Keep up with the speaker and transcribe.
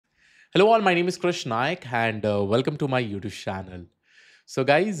Hello all, my name is Krish Naik and welcome to my YouTube channel. So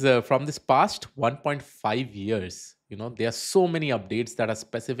guys, from this past 1.5 years, there are so many updates that are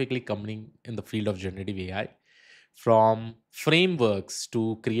specifically coming in the field of generative AI, from frameworks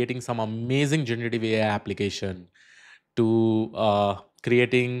to creating some amazing generative AI application to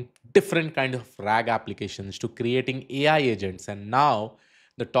creating different kind of RAG applications to creating AI agents. And now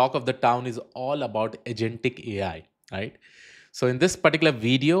the talk of the town is all about agentic AI, right? So in this particular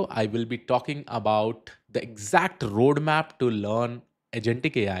video, I will be talking about the exact roadmap to learn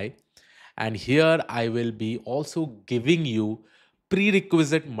agentic AI. And here I will be also giving you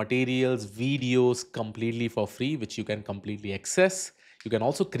prerequisite materials, videos completely for free, which you can completely access. You can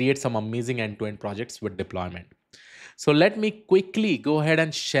also create some amazing end-to-end projects with deployment. So let me quickly go ahead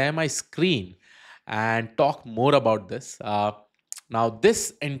and share my screen and talk more about this. Now,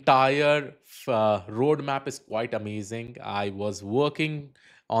 this entire roadmap is quite amazing. I was working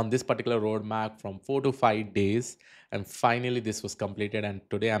on this particular roadmap from 4 to 5 days, and finally, this was completed. And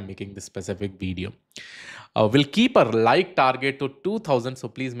today, I'm making this specific video. We'll keep a like target to 2000, so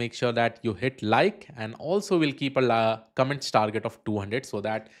please make sure that you hit like, and also we'll keep a comments target of 200 so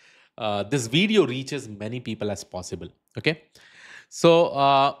that this video reaches many people as possible. Okay.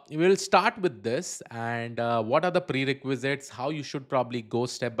 So we'll start with this and what are the prerequisites, how you should probably go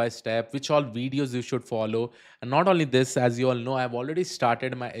step by step, which all videos you should follow. And not only this, as you all know, I've already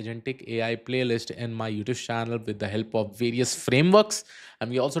started my Agentic AI playlist in my YouTube channel with the help of various frameworks.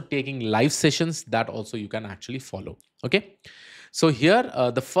 And we're also taking live sessions that also you can actually follow. Okay. So here,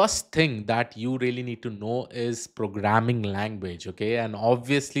 the first thing that you really need to know is programming language. Okay. And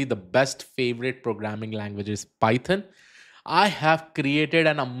obviously the best favorite programming language is Python. I have created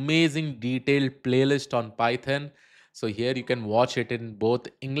an amazing detailed playlist on Python. So here you can watch it in both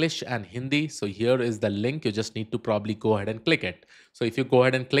English and Hindi. So here is the link. You just need to probably go ahead and click it. So if you go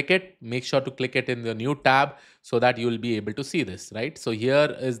ahead and click it, make sure to click it in the new tab so that you will be able to see this, right? So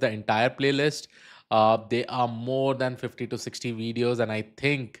here is the entire playlist. There are more than 50 to 60 videos, and I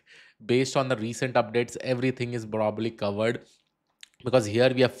think based on the recent updates, everything is probably covered, because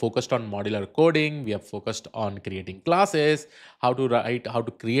here we have focused on modular coding, we have focused on creating classes, how to write, how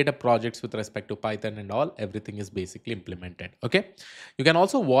to create a projects with respect to Python and all. Everything is basically implemented. Okay, you can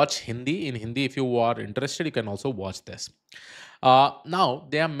also watch Hindi. In Hindi, if you are interested, you can also watch this. Now,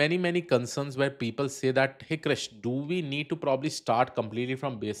 there are many concerns where people say that, hey, Krish, do we need to probably start completely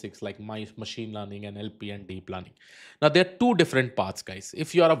from basics like my machine learning and NLP and deep learning? Now, there are two different paths, guys.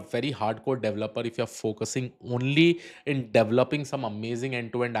 If you are a very hardcore developer, if you're focusing only in developing some amazing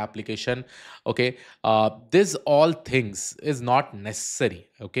end-to-end application, okay, this all things is not necessary.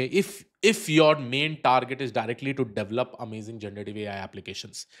 Okay, if your main target is directly to develop amazing generative AI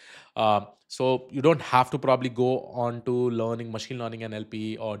applications, so you don't have to probably go on to learning machine learning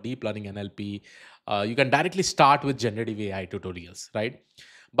NLP or deep learning NLP. You can directly start with generative AI tutorials, right?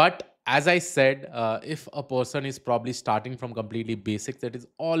 But as I said, if a person is probably starting from completely basics, it is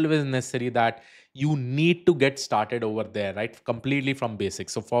always necessary that you need to get started over there, right? Completely from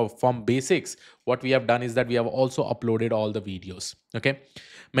basics. So from basics, what we have done is that we have also uploaded all the videos. Okay.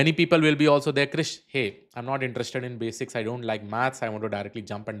 Many people will be also there, Krish, hey, I'm not interested in basics. I don't like maths. I want to directly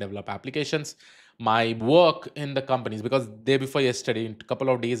jump and develop applications. My work in the companies, because day before yesterday, a couple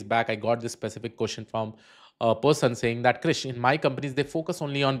of days back, I got this specific question from a person saying that, Krish, in my companies, they focus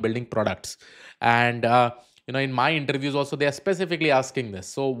only on building products. And, in my interviews also, they are specifically asking this.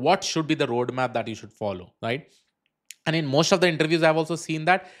 So what should be the roadmap that you should follow, right? And in most of the interviews, I've also seen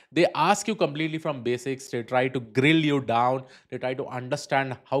that they ask you completely from basics. They try to grill you down. They try to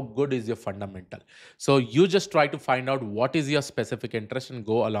understand how good is your fundamental. So you just try to find out what is your specific interest and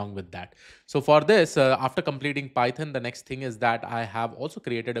go along with that. So for this, after completing Python, the next thing is that I have also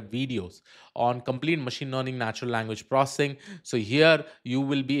created a videos on complete machine learning, natural language processing. So here you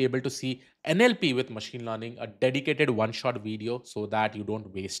will be able to see NLP with machine learning, a dedicated one-shot video so that you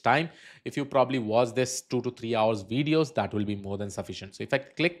don't waste time. If you probably watch this 2 to 3 hours videos, that will be more than sufficient. So if I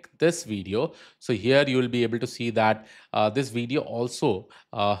click this video, so here you will be able to see that this video also,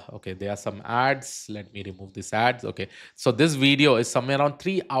 okay, there are some ads. Let me remove these ads. Okay, so this video is somewhere around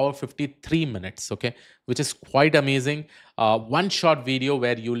 3 hour 53 minutes. Okay, which is quite amazing. One shot video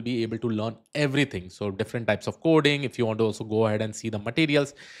where you will be able to learn everything. So different types of coding. If you want to also go ahead and see the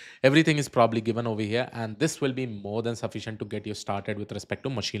materials, everything is probably given over here, and this will be more than sufficient to get you started with respect to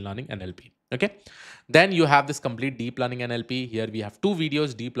machine learning and NLP. Okay, then you have this complete deep learning NLP. Here we have two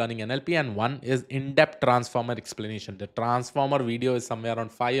videos, deep learning NLP, and one is in-depth transformer explanation. The transformer video is somewhere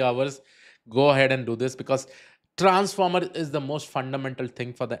around 5 hours. Go ahead and do this, because Transformer is the most fundamental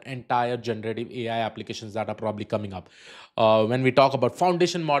thing for the entire generative AI applications that are probably coming up. When we talk about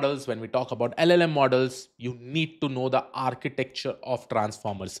foundation models, when we talk about LLM models, you need to know the architecture of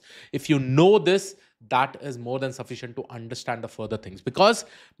transformers. If you know this, that is more than sufficient to understand the further things, because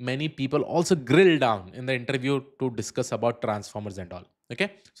many people also grill down in the interview to discuss about transformers and all.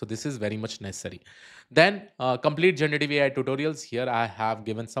 Okay, so this is very much necessary. Then complete generative AI tutorials. Here I have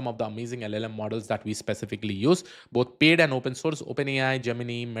given some of the amazing LLM models that we specifically use, both paid and open source: OpenAI,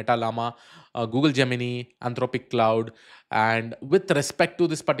 Gemini, Metalama, Google Gemini, Anthropic Cloud. And with respect to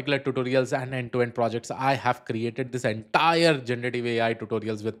this particular tutorials and end-to-end projects, I have created this entire generative AI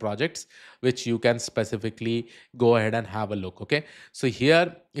tutorials with projects, which you can specifically go ahead and have a look. Okay, so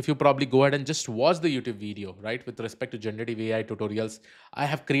here, if you probably go ahead and just watch the YouTube video, right, with respect to generative AI tutorials, I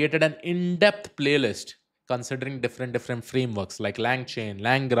have created an in-depth playlist considering different frameworks like LangChain,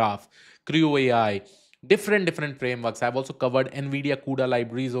 LangGraph, Creo AI, different frameworks. I've also covered NVIDIA CUDA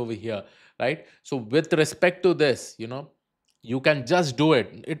libraries over here, right? So with respect to this, you can just do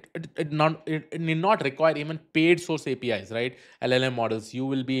it. It need not require even paid source APIs, right? LLM models. You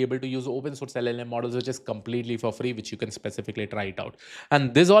will be able to use open source LLM models, which is completely for free, which you can specifically try it out.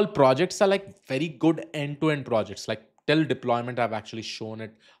 And these all projects are like very good end-to-end projects. Like till deployment, I've actually shown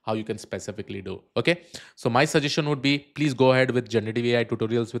it how you can specifically do. Okay, so my suggestion would be, please go ahead with generative AI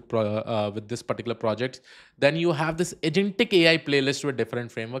tutorials with this particular project. Then you have this Agentic AI playlist with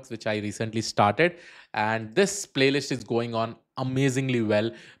different frameworks, which I recently started, and this playlist is going on amazingly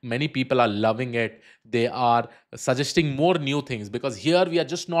well. Many people are loving it. They are suggesting more new things, because here we are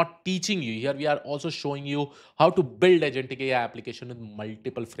just not teaching you, here we are also showing you how to build Agentic AI application with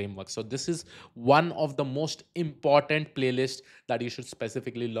multiple frameworks. So this is one of the most important playlists that you should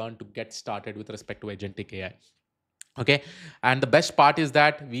specifically learn to get started with respect to Agentic AI. Okay, and the best part is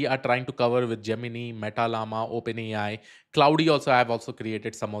that we are trying to cover with Gemini, Metalama, OpenAI, Cloudy. Also, I have also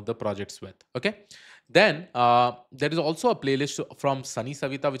created some of the projects with. Okay, then there is also a playlist from Sunny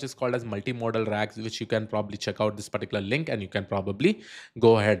Savitha, which is called as multimodal rags, which you can probably check out this particular link, and you can probably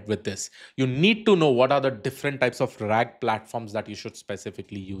go ahead with this. You need to know what are the different types of rag platforms that you should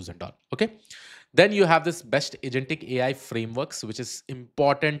specifically use and all. Okay, then you have this best agentic AI frameworks, which is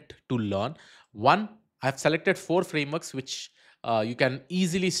important to learn. One, I've selected four frameworks which you can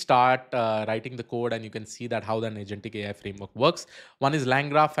easily start writing the code, and you can see that how the agentic AI framework works. One is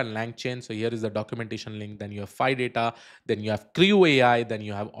LangGraph and LangChain. So here is the documentation link. Then you have PhiData, then you have Creo AI, then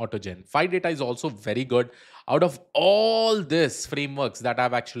you have AutoGen. PhiData is also very good. Out of all these frameworks that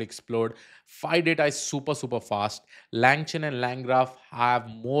I've actually explored, PhiData is super fast. LangChain and LangGraph have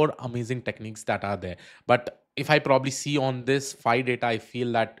more amazing techniques that are there. But if I probably see on this PhiData, I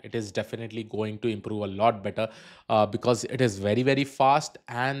feel that it is definitely going to improve a lot better, because it is very fast,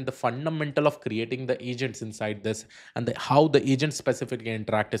 and the fundamental of creating the agents inside this, and how the agents specifically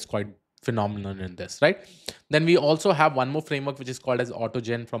interact is quite phenomenal in this, right? Then we also have one more framework which is called as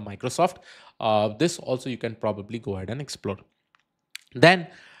AutoGen from Microsoft. This also you can probably go ahead and explore. Then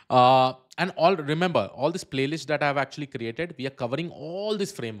and all, remember, all this playlist that I've actually created, we are covering all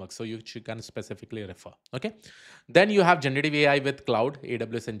these frameworks, so you can specifically refer. Okay, then you have generative AI with cloud,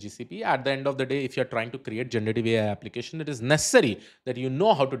 AWS and GCP. At the end of the day, if you're trying to create generative AI application, it is necessary that you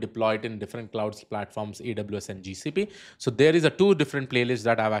know how to deploy it in different clouds platforms, AWS and GCP. So there is a two different playlists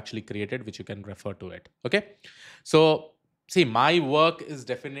that I've actually created, which you can refer to it. Okay, so see, my work is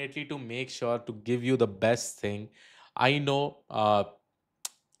definitely to make sure to give you the best thing. I know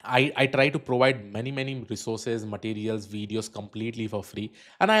I try to provide many resources, materials, videos completely for free.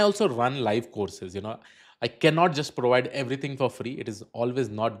 And I also run live courses. I cannot just provide everything for free. It is always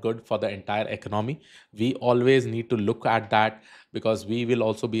not good for the entire economy. We always need to look at that, because we will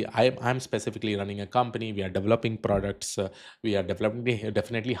also be, I'm specifically running a company. We are developing products. We are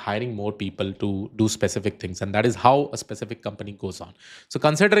definitely hiring more people to do specific things. And that is how a specific company goes on. So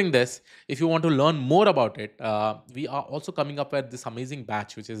considering this, if you want to learn more about it, we are also coming up with this amazing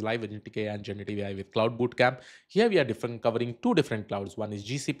batch, which is live Agentic AI and Generative AI with Cloud Bootcamp. Here we are covering two different clouds. One is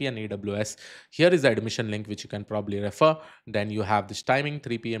GCP and AWS. Here is the admission link, which you can probably refer. Then you have this timing,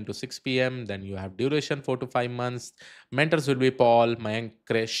 3 p.m. to 6 p.m. Then you have duration, 4 to 5 months. Mentors will be Paul, Mayank,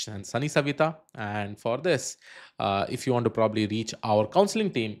 Krish, and Sunny Savitha. And for this, if you want to probably reach our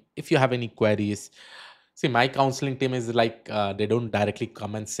counseling team, if you have any queries, see, my counseling team is like, they don't directly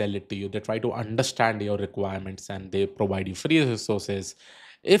come and sell it to you. They try to understand your requirements, and they provide you free resources.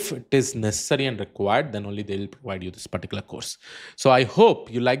 If it is necessary and required, then only they'll provide you this particular course. So I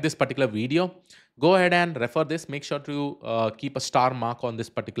hope you like this particular video. Go ahead and refer this. Make sure to keep a star mark on this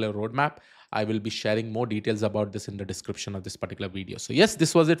particular roadmap. I will be sharing more details about this in the description of this particular video. So yes,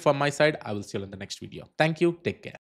 this was it from my side. I will see you in the next video. Thank you. Take care.